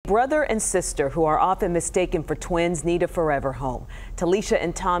brother and sister who are often mistaken for twins need a forever home. Talisha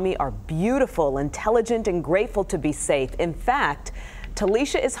and Tommy are beautiful, intelligent, and grateful to be safe. In fact,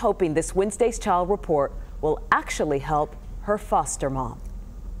 Talisha is hoping this Wednesday's Child Report will actually help her foster mom.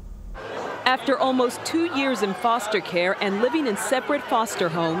 After almost 2 years in foster care and living in separate foster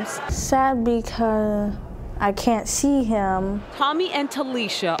homes, sad because I can't see him. Tommy and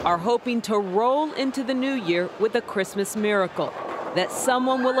Talisha are hoping to roll into the new year with a Christmas miracle, that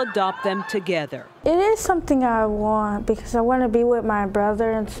someone will adopt them together. It is something I want because I want to be with my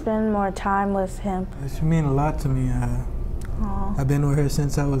brother and spend more time with him. It means a lot to me. I've been with her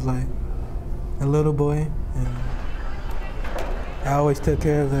since I was like a little boy, and I always took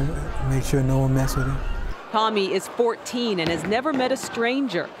care of her, make sure no one messed with her. Tommy is 14 and has never met a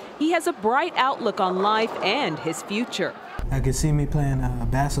stranger. He has a bright outlook on life and his future. I could see me playing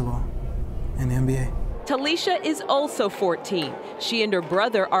basketball in the NBA. Talisha is also 14. She and her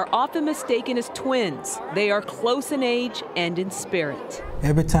brother are often mistaken as twins. They are close in age and in spirit.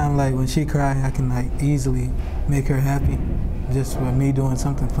 Every time, like when she cries, I can like easily make her happy, just with me doing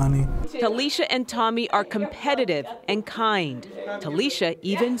something funny. Talisha and Tommy are competitive and kind. Talisha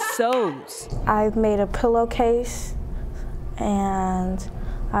even sews. I've made a pillowcase and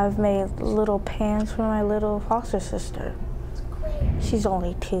I've made little pants for my little foster sister. She's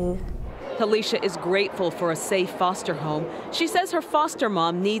only 2. Talisha is grateful for a safe foster home. She says her foster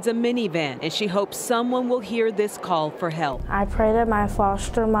mom needs a minivan, and she hopes someone will hear this call for help. I pray that my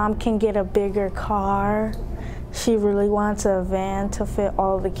foster mom can get a bigger car. She really wants a van to fit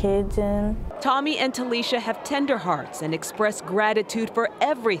all the kids in. Tommy and Talisha have tender hearts and express gratitude for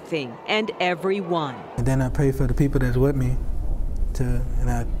everything and everyone. And then I pray for the people that's with me, and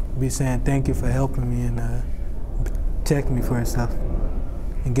I be saying thank you for helping me and protecting me for stuff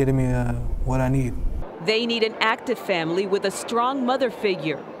and getting me what I need. They need an active family with a strong mother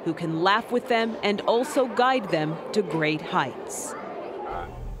figure who can laugh with them and also guide them to great heights.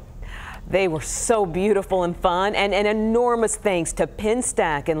 They were so beautiful and fun, and an enormous thanks to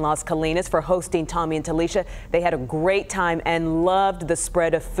Penstack in Las Colinas for hosting Tommy and Talisha. They had a great time and loved the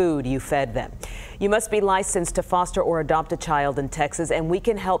spread of food you fed them. You must be licensed to foster or adopt a child in Texas, and we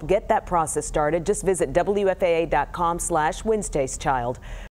can help get that process started. Just visit WFAA.com/WednesdaysChild.